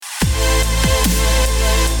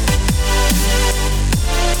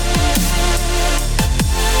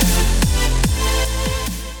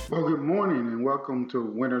welcome to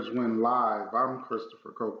Winners Win Live. I'm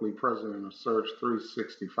Christopher Cokley, president of Surge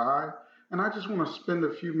 365, and I just want to spend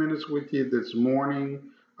a few minutes with you this morning.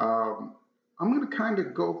 Um, I'm going to kind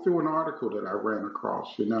of go through an article that I ran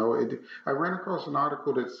across. I ran across an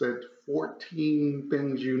article that said 14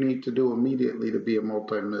 things you need to do immediately to be a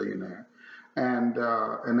multimillionaire. And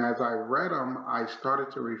as I read them, I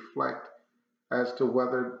started to reflect as to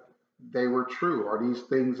whether they were true. Are these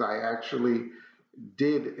things I actually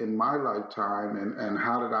did in my lifetime, and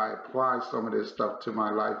how did I apply some of this stuff to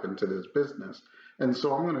my life and to this business? And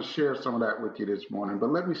so I'm going to share some of that with you this morning. But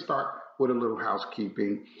let me start with a little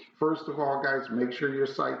housekeeping. First of all, guys, make sure your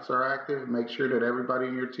sites are active. Make sure that everybody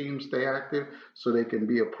in your team stay active so they can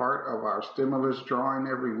be a part of our stimulus drawing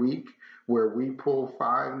every week, where we pull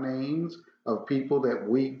 5 names of people that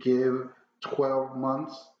we give 12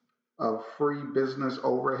 months of free business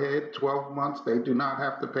overhead. 12 months, they do not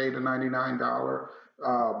have to pay the $99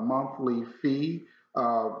 monthly fee.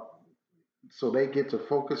 Uh, so they get to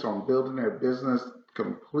focus on building their business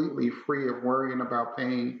completely free of worrying about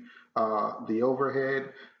paying the overhead.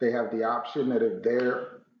 They have the option that if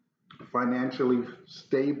they're financially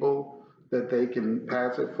stable, that they can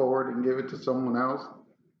pass it forward and give it to someone else.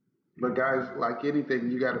 But guys, like anything,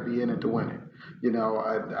 you got to be in it to win it.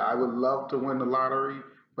 I would love to win the lottery,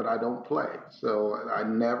 but I don't play. So I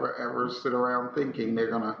never ever sit around thinking they're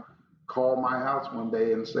gonna call my house one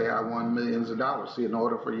day and say I won millions of dollars. See, in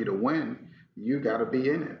order for you to win, you got to be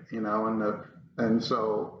in it. And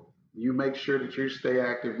so you make sure that you stay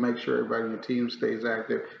active. Make sure everybody in your team stays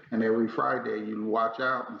active. And every Friday, you watch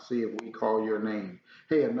out and see if we call your name.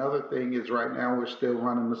 Hey, another thing is right now we're still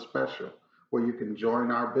running the special where you can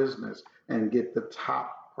join our business and get the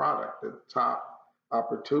top product, the top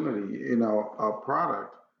opportunity, a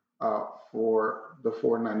product for the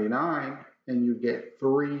 499, and you get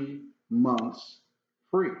 3 months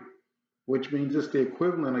free, which means it's the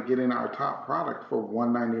equivalent of getting our top product for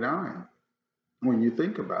 199 when you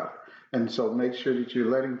think about it. And so make sure that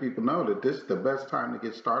you're letting people know that this is the best time to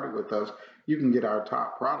get started with us. You can get our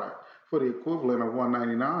top product for the equivalent of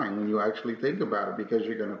 199 when you actually think about it, because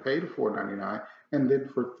you're going to pay the 499, and then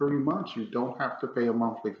for 3 months you don't have to pay a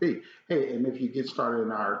monthly fee. Hey, and if you get started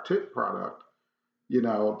in our tip product,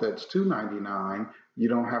 that's 299. You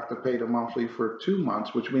don't have to pay the monthly for 2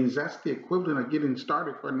 months, which means that's the equivalent of getting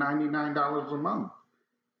started for $99 a month.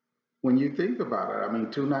 When you think about it, I mean,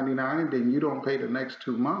 299, and then you don't pay the next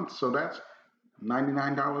 2 months. So that's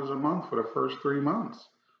 $99 a month for the first 3 months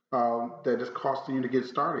that is costing you to get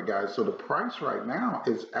started, guys. So the price right now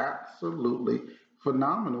is absolutely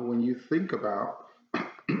phenomenal when you think about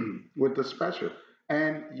with the special.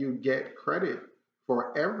 And you get credit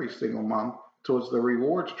for every single month towards the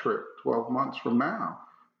rewards trip 12 months from now,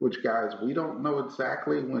 which, guys, we don't know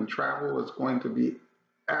exactly when travel is going to be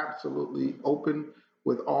absolutely open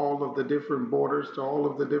with all of the different borders to all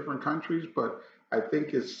of the different countries, but I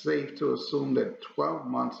think it's safe to assume that 12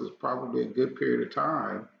 months is probably a good period of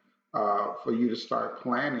time for you to start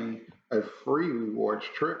planning a free rewards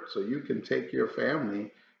trip so you can take your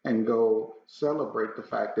family and go celebrate the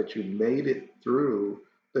fact that you made it through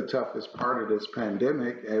the toughest part of this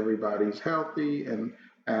pandemic. Everybody's healthy and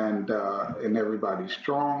everybody's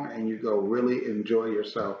strong, and you go really enjoy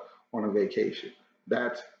yourself on a vacation.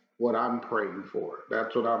 That's what I'm praying for.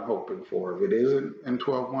 That's what I'm hoping for. If it isn't in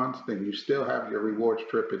 12 months, then you still have your rewards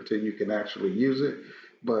trip until you can actually use it.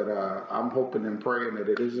 But I'm hoping and praying that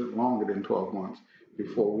it isn't longer than 12 months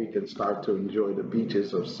before we can start to enjoy the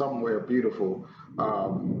beaches of somewhere beautiful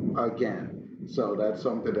again. So that's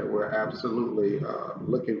something that we're absolutely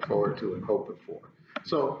looking forward to and hoping for.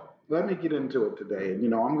 So let me get into it today.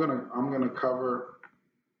 And I'm gonna cover,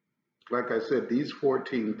 like I said, these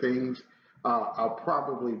 14 things. I'll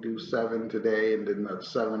probably do 7 today and then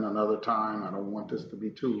 7 another time. I don't want this to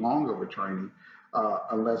be too long of a training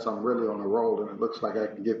unless I'm really on a roll and it looks like I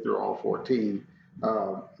can get through all 14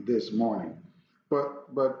 this morning.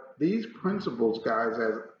 But these principles, guys,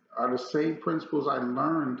 are the same principles I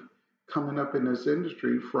learned coming up in this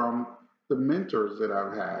industry from the mentors that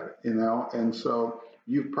I've had. And so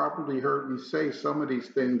you've probably heard me say some of these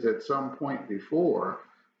things at some point before,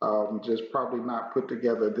 just probably not put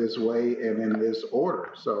together this way and in this order.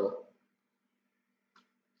 So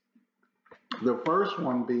the first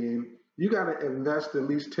one being, you got to invest at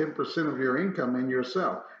least 10% of your income in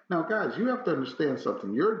yourself. Now, guys, you have to understand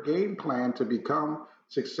something. Your game plan to become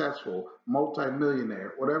successful,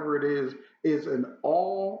 multimillionaire, whatever it is an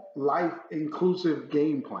all life inclusive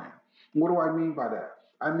game plan. What do I mean by that?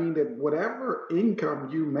 I mean that whatever income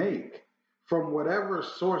you make from whatever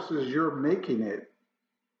sources you're making it,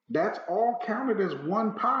 that's all counted as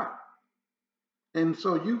one pot. And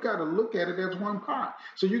so you got to look at it as one pot.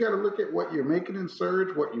 So you got to look at what you're making in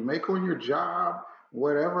Surge, what you make on your job,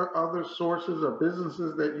 whatever other sources or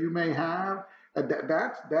businesses that you may have.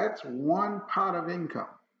 That's one pot of income.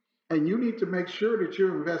 And you need to make sure that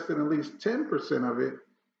you're investing at least 10% of it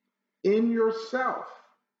in yourself.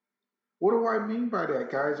 What do I mean by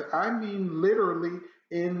that, guys? I mean literally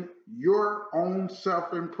in your own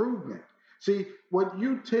self improvement. See, what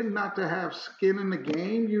you tend not to have skin in the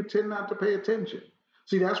game, you tend not to pay attention.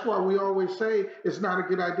 See, that's why we always say it's not a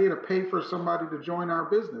good idea to pay for somebody to join our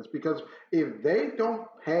business because if they don't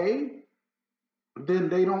pay, then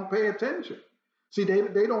they don't pay attention. See,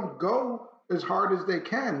 they don't go as hard as they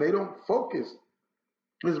can, they don't focus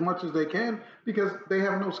as much as they can because they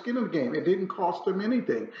have no skin in the game. It didn't cost them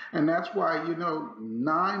anything. And that's why,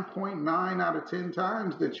 9.9 out of 10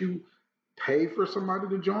 times that you pay for somebody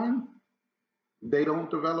to join, they don't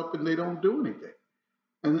develop and they don't do anything.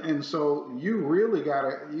 And so you really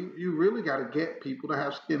gotta get people to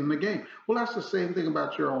have skin in the game. Well, that's the same thing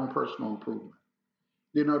about your own personal improvement.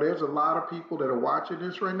 There's a lot of people that are watching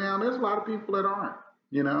this right now, and there's a lot of people that aren't,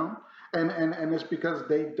 you know? And it's because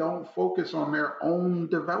they don't focus on their own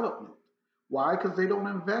development. Why? Because they don't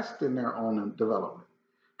invest in their own development.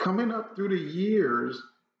 Coming up through the years,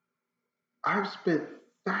 I've spent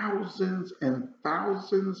thousands and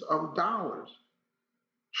thousands of dollars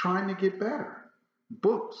trying to get better.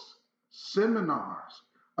 Books, seminars,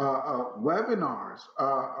 webinars,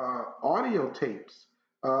 audio tapes,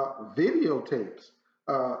 videotapes,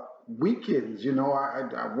 uh, weekends.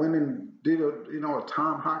 I went and did a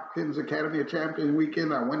Tom Hopkins Academy of Champions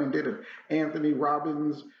weekend. I went and did an Anthony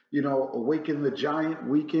Robbins, Awaken the Giant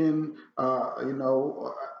weekend. I've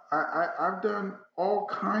done all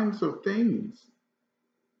kinds of things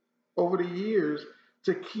over the years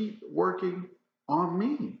to keep working on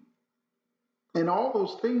me. And all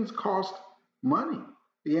those things cost money.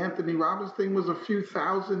 The Anthony Robbins thing was a few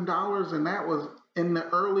 $1,000s, and that was in the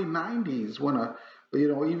early '90s when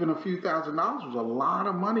even a few $1,000s was a lot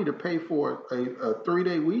of money to pay for a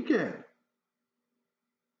 3-day weekend.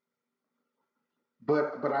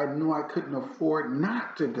 But I knew I couldn't afford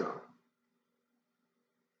not to go,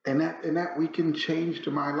 and that weekend changed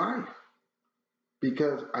my life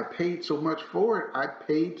because I paid so much for it. I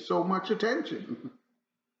paid so much attention.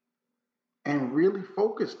 And really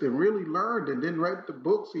focused and really learned and then read the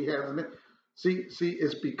books he has in it. See,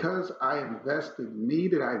 it's because I invest in me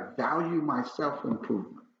that I value my self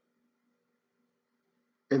improvement.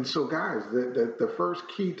 And so, guys, the first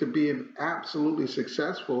key to being absolutely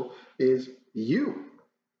successful is you.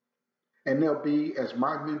 And there'll be, as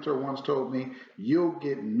my mentor once told me, you'll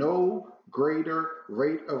get no greater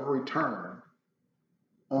rate of return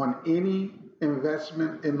on any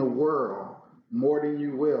investment in the world more than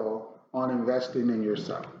you will on investing in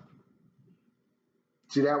yourself.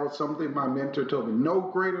 See, that was something my mentor told me. No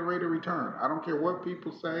greater rate of return. I don't care what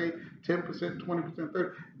people say, 10%, 20%,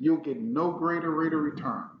 30%. You'll get no greater rate of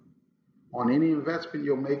return on any investment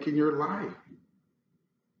you'll make in your life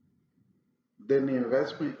than the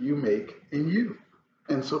investment you make in you.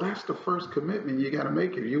 And so that's the first commitment you got to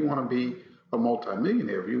make if you want to be a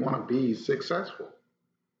multimillionaire, if you want to be successful.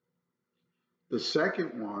 The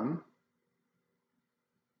second one,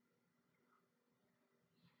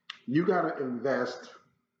 you got to invest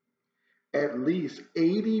at least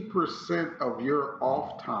 80% of your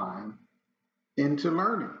off time into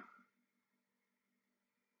learning.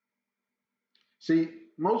 See,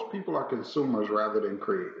 most people are consumers rather than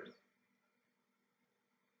creators.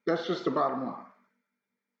 That's just the bottom line.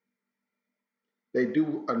 They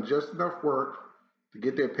do just enough work to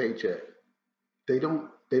get their paycheck. They don't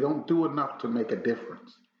do enough to make a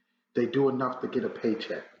difference. They do enough to get a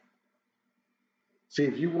paycheck. See,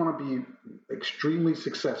 if you want to be extremely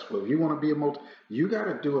successful, if you want to be a you got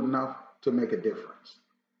to do enough to make a difference.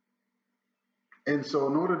 And so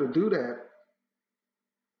in order to do that,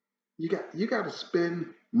 you got to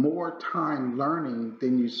spend more time learning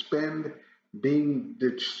than you spend being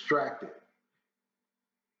distracted.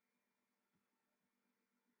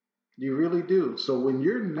 You really do. So when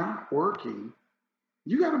you're not working,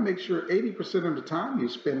 you got to make sure 80% of the time you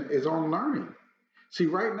spend is on learning. See,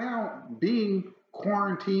 right now, being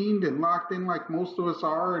quarantined and locked in like most of us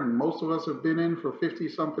are, and most of us have been in for 50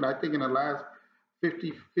 something, I think in the last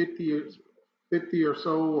 50 or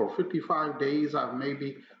so, or 55 days, I've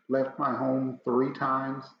maybe left my home 3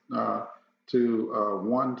 times to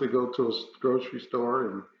one to go to a grocery store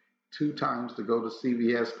and 2 times to go to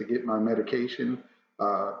CVS to get my medication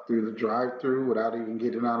through the drive-through without even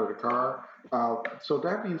getting out of the car. So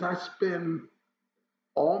that means I spend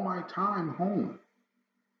all my time home.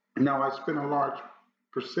 Now I spend a large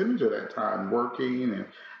percentage of that time working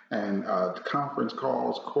and conference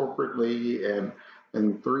calls corporately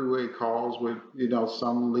and three-way calls with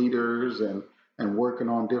some leaders and working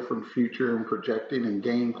on different future and projecting and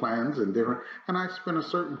game plans and different. And I spend a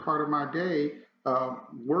certain part of my day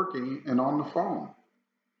working and on the phone.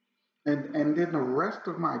 And then the rest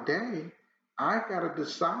of my day, I got to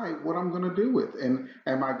decide what I'm going to do with. And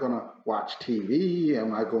am I going to watch TV?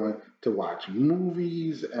 Am I going to watch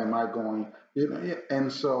movies? Am I going,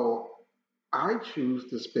 and so I choose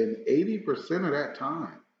to spend 80% of that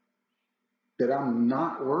time that I'm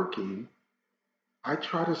not working, I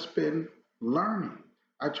try to spend learning.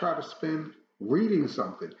 I try to spend reading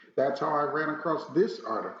something. That's how I ran across this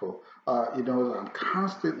article. I'm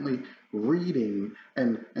constantly reading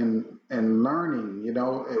and learning.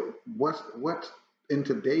 What's in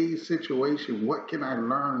today's situation. What can I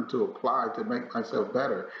learn to apply to make myself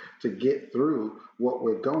better, to get through what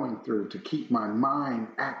we're going through, to keep my mind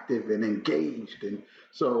active and engaged. And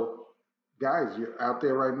so guys, you're out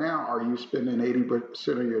there right now. Are you spending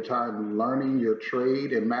 80% of your time learning your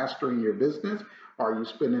trade and mastering your business? Are you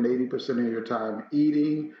spending 80% of your time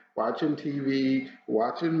eating, watching TV,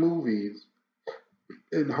 watching movies,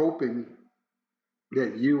 and hoping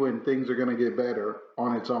that you and things are going to get better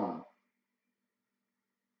on its own?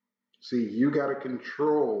 See, you got to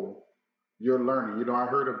control your learning. I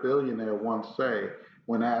heard a billionaire once say,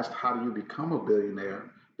 when asked, how do you become a billionaire?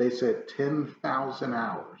 They said 10,000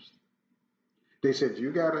 hours. They said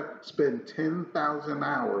you got to spend 10,000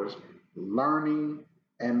 hours learning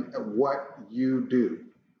and what you do.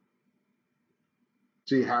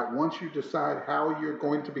 See, how once you decide how you're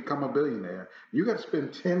going to become a billionaire, you got to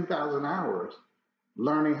spend 10,000 hours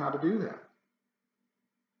learning how to do that.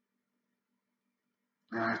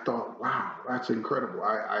 And I thought, wow, that's incredible.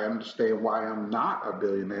 I understand why I'm not a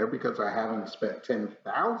billionaire, because I haven't spent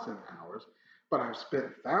 10,000 hours, but I've spent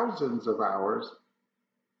thousands of hours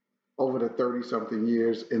over the 30 something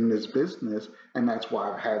years in this business. And that's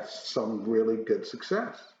why I've had some really good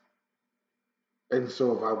success. And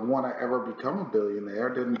so if I want to ever become a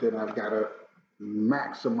billionaire, then I've got to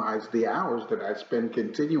maximize the hours that I spend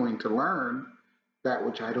continuing to learn that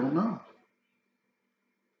which I don't know.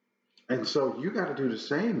 And so you got to do the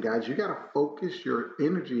same, guys. You got to focus your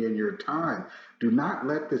energy and your time. Do not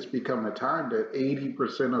let this become a time that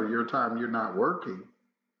 80% of your time you're not working.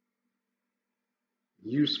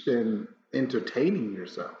 You spend entertaining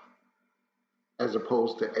yourself as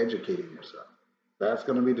opposed to educating yourself. That's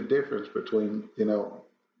going to be the difference between,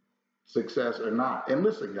 success or not. And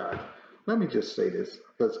listen, guys, let me just say this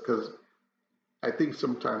because I think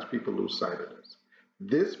sometimes people lose sight of this.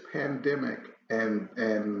 This pandemic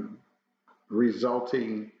and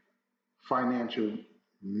resulting financial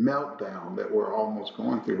meltdown that we're almost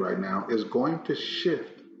going through right now is going to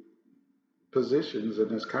shift positions in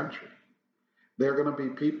this country. There are going to be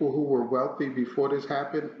people who were wealthy before this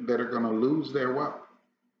happened that are going to lose their wealth.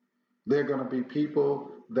 There are going to be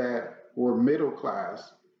people that were middle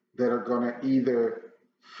class that are going to either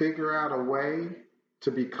figure out a way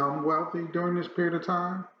to become wealthy during this period of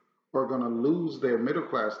time or going to lose their middle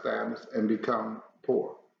class status and become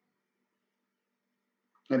poor.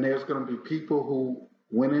 And there's going to be people who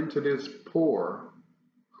went into this poor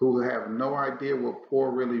who have no idea what poor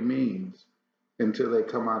really means until they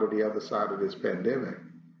come out of the other side of this pandemic.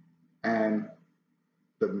 And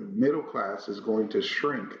the middle class is going to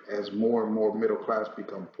shrink as more and more middle class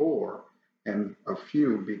become poor and a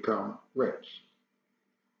few become rich.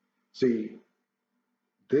 See,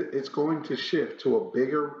 it's going to shift to a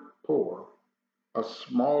bigger poor, a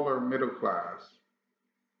smaller middle class,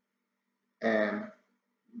 and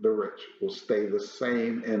the rich will stay the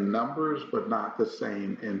same in numbers, but not the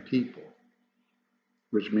same in people,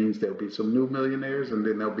 which means there'll be some new millionaires and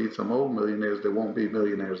then there'll be some old millionaires that won't be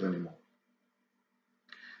millionaires anymore.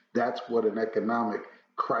 That's what an economic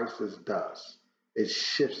crisis does. It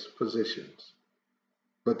shifts positions.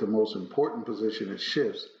 But the most important position it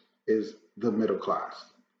shifts is the middle class.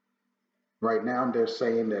 Right now, they're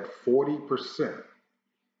saying that 40%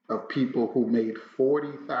 of people who made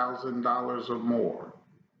 $40,000 or more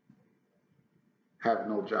have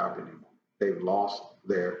no job anymore. They've lost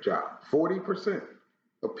their job. 40%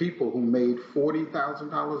 of people who made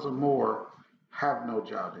 $40,000 or more have no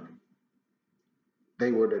job anymore.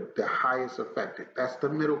 They were the highest affected. That's the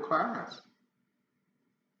middle class.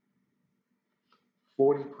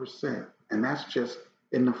 40%. And that's just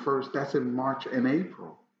that's in March and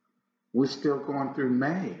April. We're still going through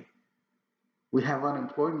May. We have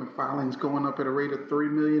unemployment filings going up at a rate of 3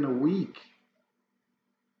 million a week.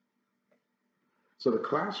 So the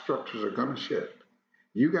class structures are going to shift.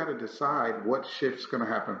 You got to decide what shift's going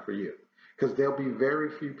to happen for you. because there'll be very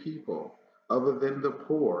few people other than the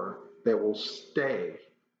poor that will stay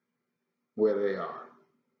where they are.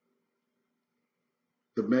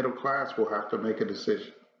 The middle class will have to make a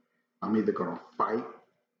decision. I'm either going to fight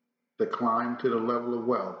to climb to the level of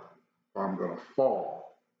wealth, or I'm going to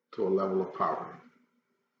fall to a level of poverty.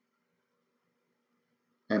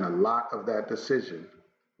 And a lot of that decision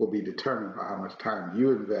will be determined by how much time you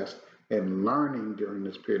invest in learning during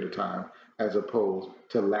this period of time as opposed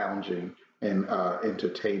to lounging and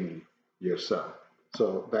entertaining yourself.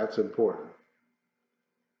 So that's important.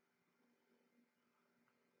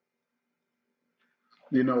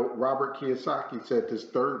 You know, Robert Kiyosaki said this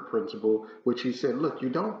third principle, which he said, look, you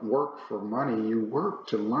don't work for money, you work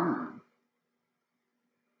to learn.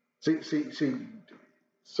 See,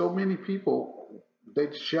 so many people, they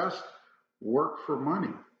just work for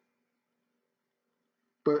money.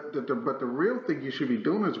 But the real thing you should be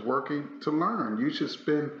doing is working to learn. You should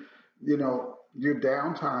spend, your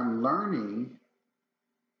downtime learning.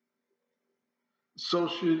 So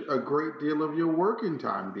should a great deal of your working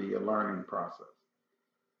time be a learning process.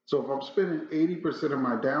 So if I'm spending 80% of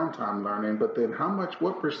my downtime learning, but then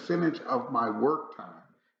what percentage of my work time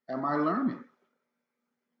am I learning?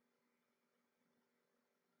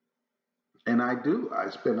 And I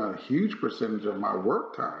spend a huge percentage of my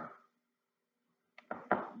work time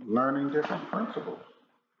learning different principles.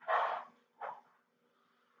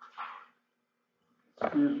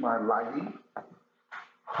 Excuse my lighting.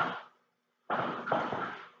 I'm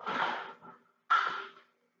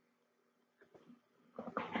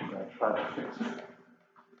going to try to fix it.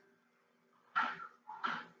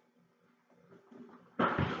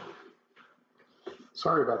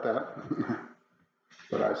 Sorry about that.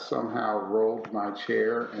 But I somehow rolled my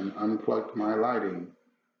chair and unplugged my lighting,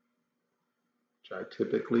 which I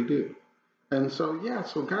typically do. And so, yeah,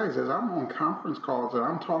 so guys, as I'm on conference calls and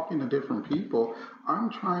I'm talking to different people, I'm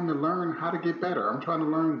trying to learn how to get better. I'm trying to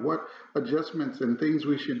learn what adjustments and things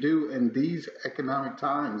we should do in these economic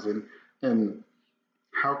times and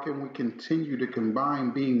how can we continue to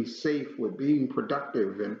combine being safe with being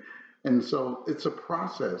productive. And so it's a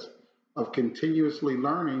process of continuously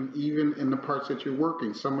learning, even in the parts that you're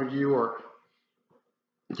working. Some of you are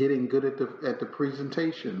getting good at the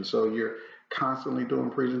presentation. So you're constantly doing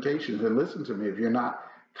presentations. And listen to me, if you're not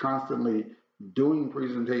constantly doing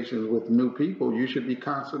presentations with new people, you should be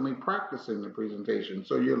constantly practicing the presentation.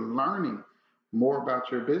 So you're learning more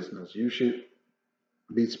about your business. You should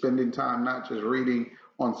be spending time not just reading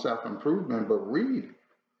on self-improvement, but read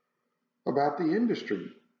about the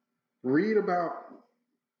industry. Read about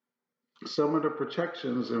some of the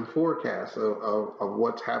projections and forecasts of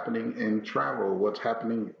what's happening in travel, what's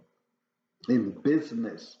happening in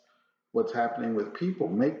business, what's happening with people.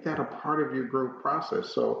 Make that a part of your growth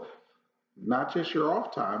process. So not just your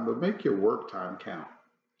off time, but make your work time count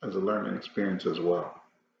as a learning experience as well.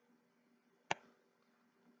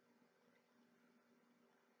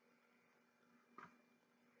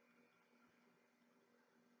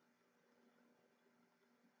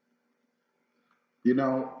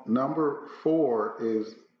 Number 4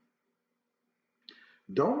 is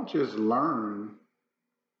don't just learn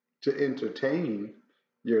to entertain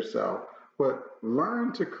yourself, but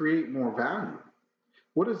learn to create more value.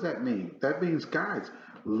 What does that mean? That means, guys,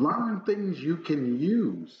 learn things you can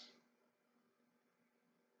use,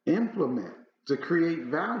 implement to create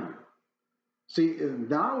value. See,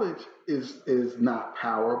 knowledge is not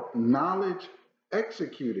power. Knowledge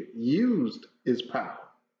executed, used is power.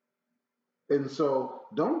 And so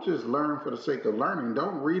don't just learn for the sake of learning.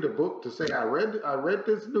 Don't read a book to say, I read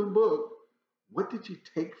this new book. What did you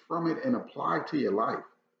take from it and apply to your life?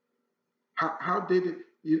 How did it?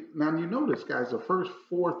 Now, you notice, guys, the first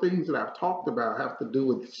 4 things that I've talked about have to do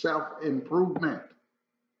with self-improvement.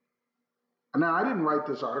 Now, I didn't write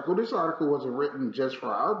this article. This article wasn't written just for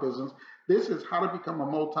our business. This is how to become a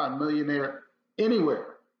multimillionaire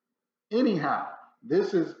anywhere, anyhow.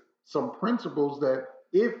 This is some principles that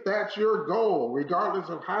if that's your goal, regardless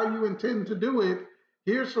of how you intend to do it,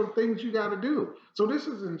 here's some things you got to do. So this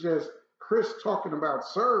isn't just Chris talking about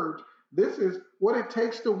Surge. This is what it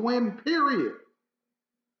takes to win, period.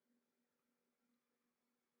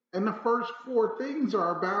 And the first 4 things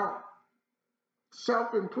are about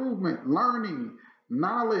self-improvement, learning,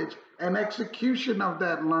 knowledge, and execution of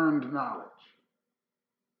that learned knowledge.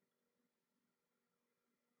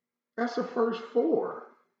 That's the first 4.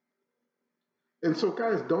 And so,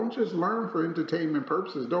 guys, don't just learn for entertainment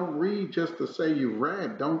purposes. Don't read just to say you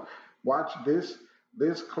read. Don't watch this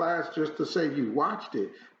class just to say you watched it.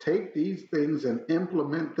 Take these things and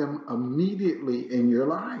implement them immediately in your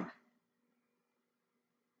life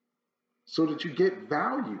so that you get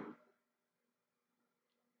value.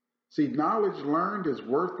 See, knowledge learned is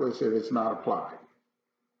worthless if it's not applied.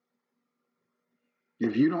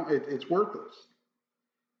 If you don't, it's worthless.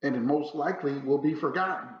 And it most likely will be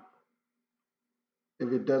forgotten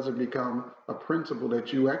if it doesn't become a principle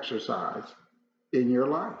that you exercise in your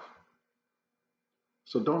life.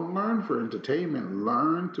 So don't learn for entertainment,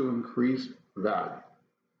 learn to increase value.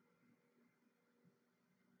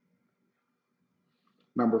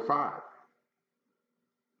 Number five,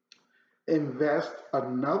 invest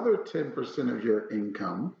another 10% of your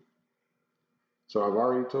income. So I've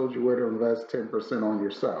already told you where to invest 10% on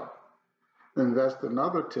yourself. Invest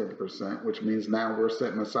another 10%, which means now we're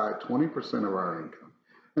setting aside 20% of our income.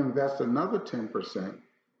 Invest another 10%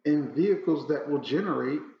 in vehicles that will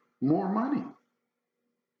generate more money.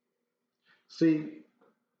 See,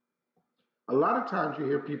 a lot of times you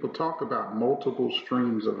hear people talk about multiple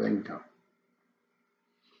streams of income,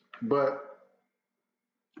 but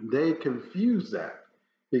they confuse that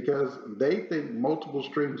because they think multiple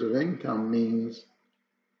streams of income means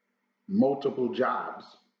multiple jobs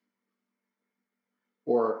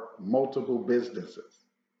or multiple businesses.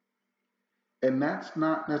 And that's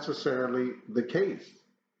not necessarily the case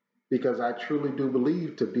because I truly do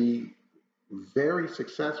believe to be very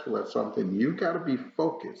successful at something, you got to be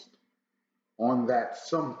focused on that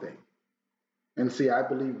something. And see, I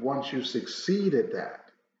believe once you succeed at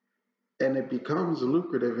that and it becomes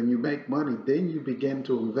lucrative and you make money, then you begin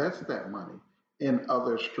to invest that money in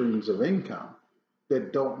other streams of income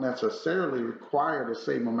that don't necessarily require the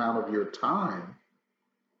same amount of your time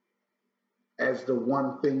as the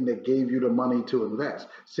one thing that gave you the money to invest.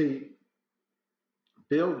 See,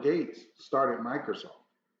 Bill Gates started Microsoft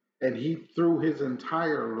and he threw his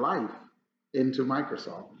entire life into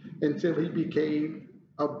Microsoft until he became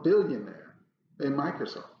a billionaire in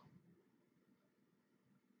Microsoft.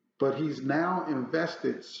 But he's now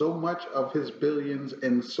invested so much of his billions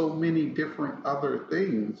in so many different other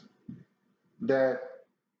things that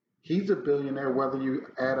he's a billionaire whether you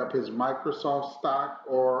add up his Microsoft stock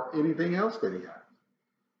or anything else that he has.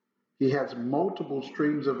 He has multiple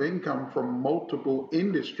streams of income from multiple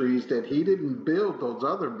industries that he didn't build those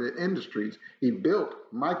other industries. He built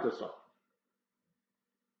Microsoft.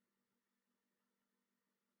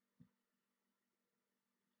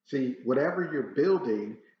 See, whatever you're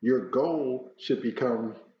building, your goal should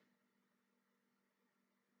become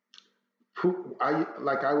proof.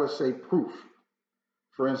 I would say proof.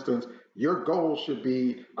 For instance, your goal should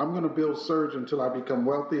be I'm going to build Surge until I become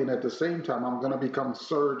wealthy, and at the same time, I'm going to become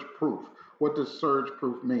Surge proof. What does Surge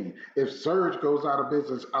proof mean? If Surge goes out of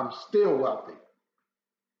business, I'm still wealthy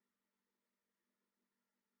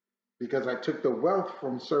because I took the wealth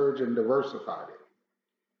from Surge and diversified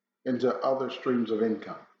it into other streams of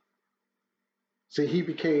income. See, he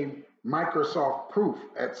became Microsoft proof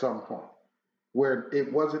at some point where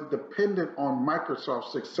it wasn't dependent on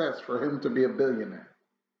Microsoft's success for him to be a billionaire.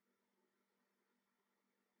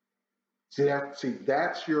 See,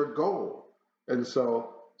 that's your goal. And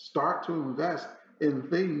so start to invest in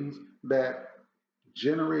things that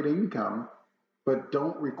generate income but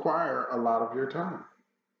don't require a lot of your time.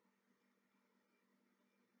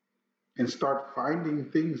 And start finding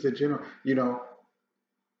things that generate,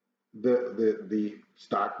 the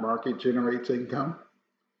stock market generates income.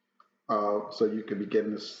 So you can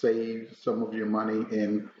begin to save some of your money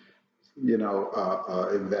in,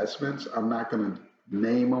 investments. I'm not going to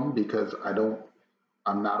name them because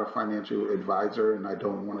I'm not a financial advisor and I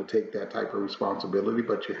don't want to take that type of responsibility,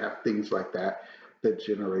 but you have things like that that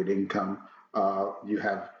generate income. You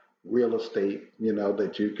have real estate,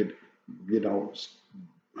 that you could,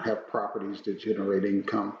 have properties that generate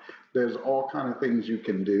income. There's all kind of things you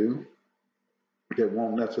can do that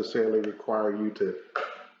won't necessarily require you to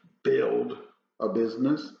build a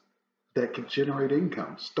business that could generate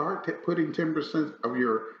income. Start putting 10% of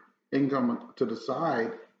your income to the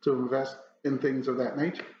side to invest in things of that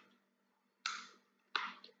nature.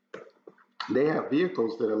 They have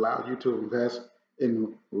vehicles that allow you to invest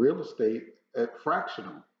in real estate at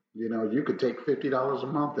fractional. You could take $50 a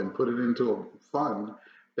month and put it into a fund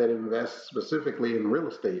that invests specifically in real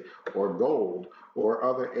estate or gold or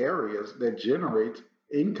other areas that generate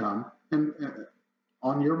income and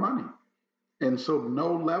on your money. And so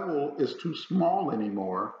no level is too small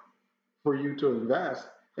anymore for you to invest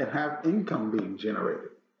and have income being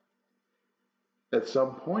generated. At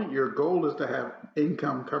some point, your goal is to have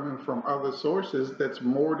income coming from other sources that's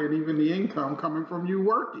more than even the income coming from you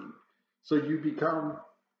working. So you become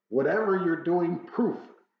whatever you're doing proof.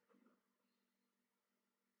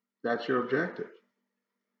 That's your objective.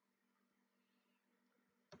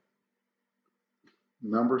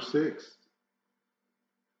 Number 6,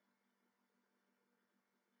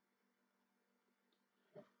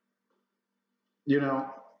 You know,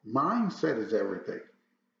 mindset is everything.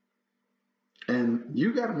 And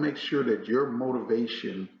you got to make sure that your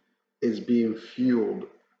motivation is being fueled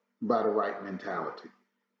by the right mentality.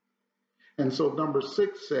 And so, number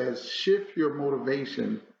six says shift your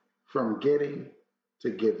motivation from getting to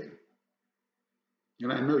giving.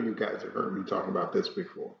 And I know you guys have heard me talk about this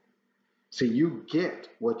before. See, you get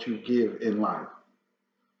what you give in life.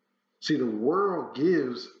 See, the world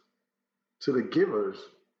gives to the givers,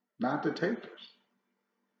 not the takers.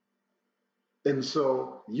 And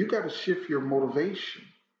so, you got to shift your motivation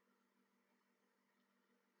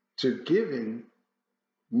to giving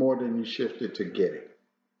more than you shift it to getting.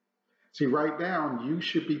 See, right now, you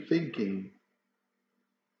should be thinking,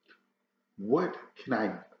 what can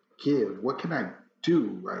I give? What can I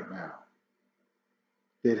do right now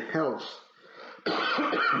that helps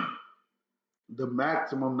the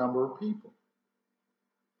maximum number of people?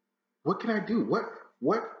 What can I do?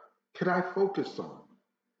 What can I focus on?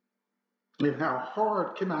 And how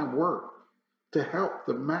hard can I work to help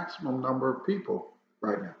the maximum number of people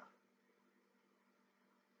right now?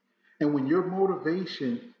 And when your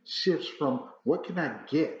motivation shifts from what can I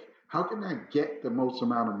get? How can I get the most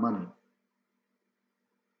amount of money?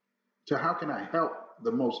 To how can I help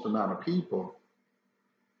the most amount of people?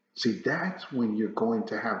 See, that's when you're going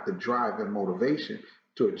to have the drive and motivation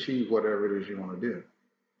to achieve whatever it is you want to do.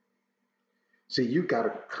 See, you got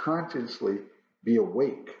to consciously be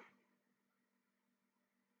awake,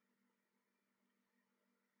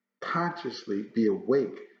 consciously be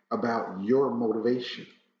awake about your motivation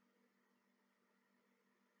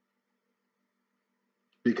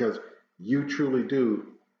because you truly do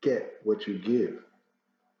get what you give.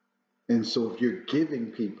 And so if you're giving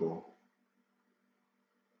people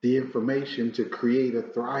the information to create a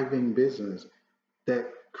thriving business that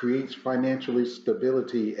creates financial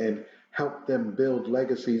stability and help them build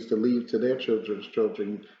legacies to leave to their children's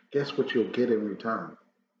children, guess what you'll get in return?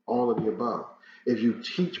 All of the above. If you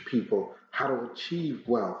teach people how to achieve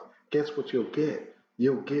wealth, guess what you'll get?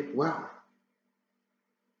 You'll get wealth.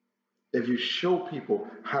 If you show people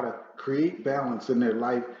how to create balance in their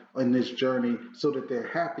life in this journey so that they're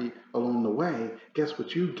happy along the way, guess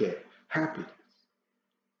what you get? Happiness.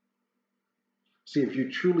 See, if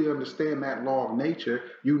you truly understand that law of nature,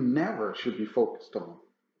 you never should be focused on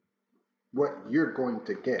what you're going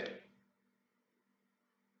to get.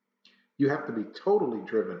 You have to be totally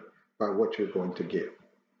driven by what you're going to give.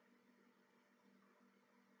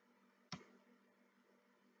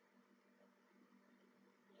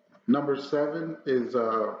 Number seven is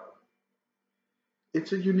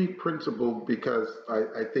it's a unique principle because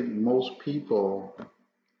I think most people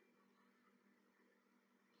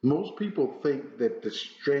think that the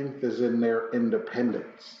strength is in their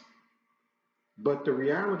independence. But the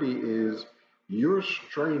reality is your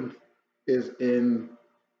strength is in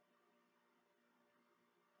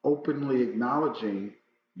openly acknowledging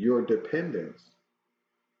your dependence.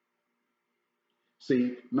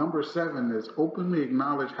 See, number seven is openly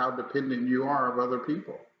acknowledge how dependent you are of other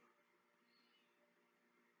people.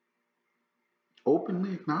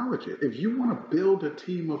 Openly acknowledge it. If you want to build a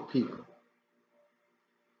team of people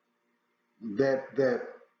that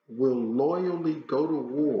will loyally go to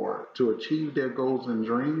war to achieve their goals and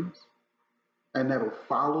dreams, and that'll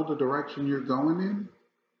follow the direction you're going in,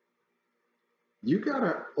 you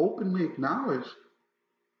gotta openly acknowledge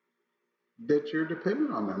that you're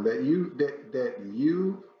dependent on them, that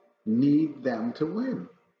you need them to win.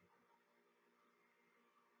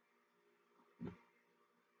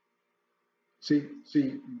 See,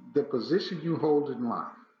 the position you hold in life,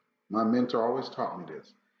 my mentor always taught me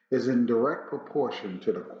this, is in direct proportion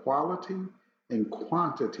to the quality and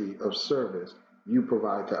quantity of service you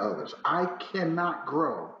provide to others. I cannot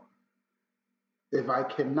grow if I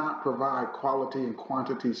cannot provide quality and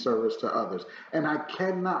quantity service to others. And I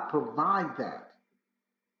cannot provide that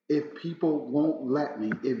if people won't let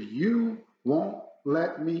me. If you won't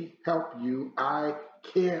let me help you, I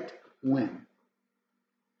can't win.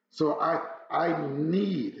 So I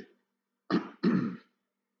need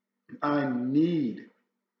I need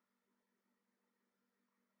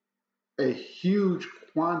a huge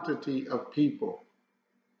quantity of people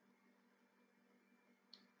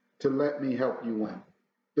to let me help you win.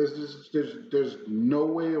 There's no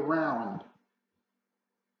way around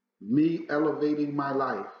me elevating my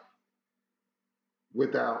life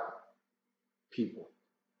without people.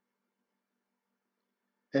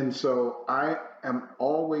 And so I am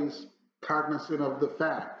always cognizant of the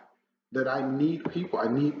fact that I need people.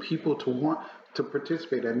 I need people to want to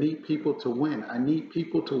participate. I need people to win. I need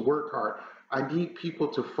people to work hard. I need people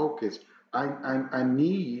to focus. I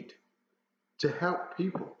need to help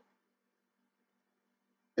people.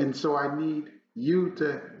 And so I need you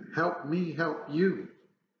to help me help you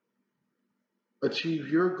achieve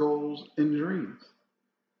your goals and dreams.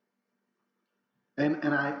 And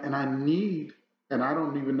I need, and I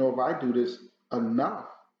don't even know if I do this enough,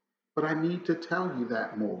 but I need to tell you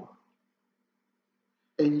that more.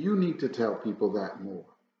 And you need to tell people that more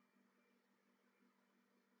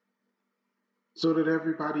so that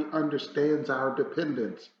everybody understands our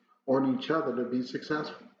dependence on each other to be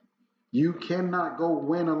successful. You cannot go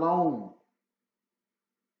win alone.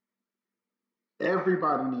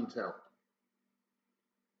 Everybody needs help.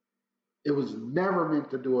 It was never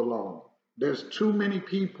meant to do alone. There's too many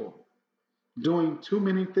people doing too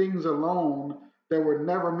many things alone that were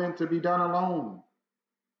never meant to be done alone.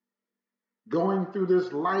 Going through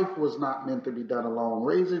this life was not meant to be done alone.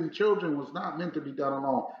 Raising children was not meant to be done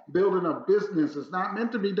alone. Building a business is not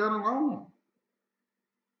meant to be done alone.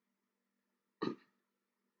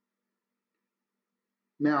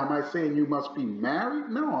 Now, am I saying you must be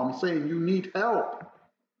married? No, I'm saying you need help.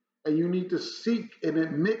 And you need to seek and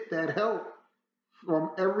admit that help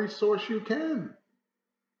from every source you can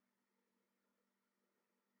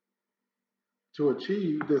to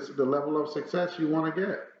achieve the level of success you want to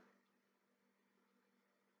get.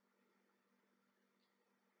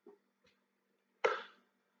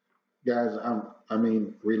 Guys, I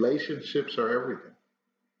mean, relationships are everything.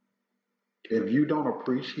 If you don't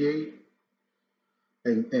appreciate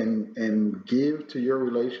and give to your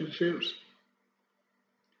relationships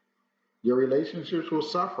will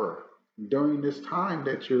suffer during this time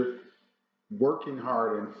that you're working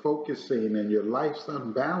hard and focusing and your life's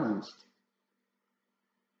unbalanced.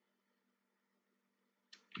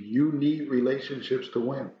 You need relationships to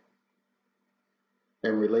win.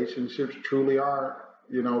 And relationships truly are,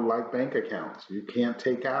 like bank accounts. You can't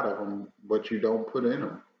take out of them what you don't put in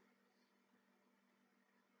them.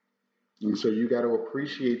 And so you got to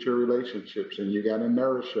appreciate your relationships and you got to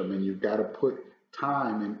nourish them and you've got to put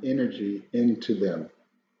time and energy into them.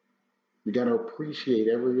 You got to appreciate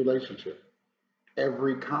every relationship,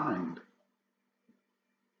 every kind,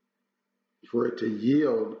 for it to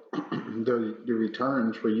yield the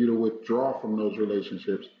returns for you to withdraw from those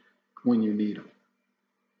relationships when you need them.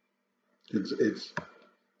 It's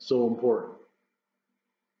so important.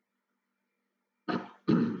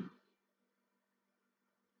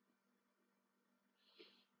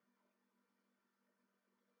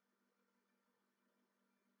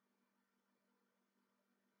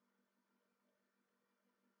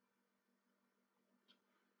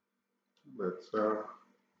 Let's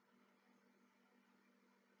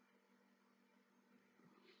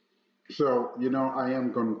so I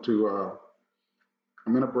am going to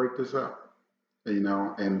I'm going to break this up,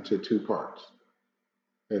 into two parts.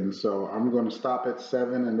 And so I'm going to stop at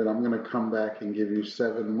seven, and then I'm going to come back and give you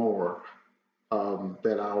seven more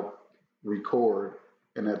that I'll record.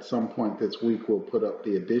 And at some point this week, we'll put up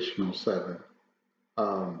the additional seven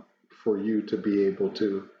um, for you to be able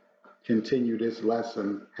to continue this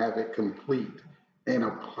lesson, have it complete, and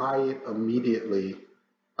apply it immediately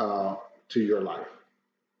uh, to your life,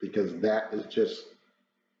 because that is just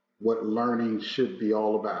what learning should be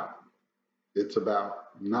all about. It's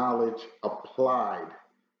about knowledge applied,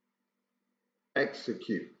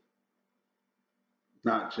 execute,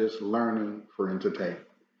 not just learning for entertainment.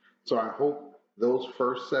 So I hope those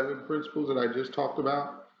first seven principles that I just talked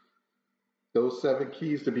about, those seven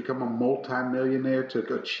keys to become a multimillionaire,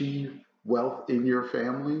 to achieve wealth in your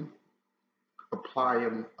family, apply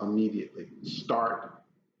them immediately. Start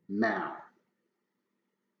now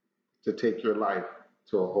to take your life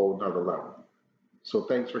to a whole nother level. So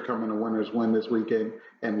thanks for coming to Winners Win this weekend,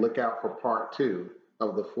 and look out for part two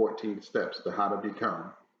of the 14 steps to how to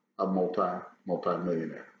become a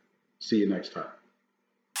multimillionaire. See you next time.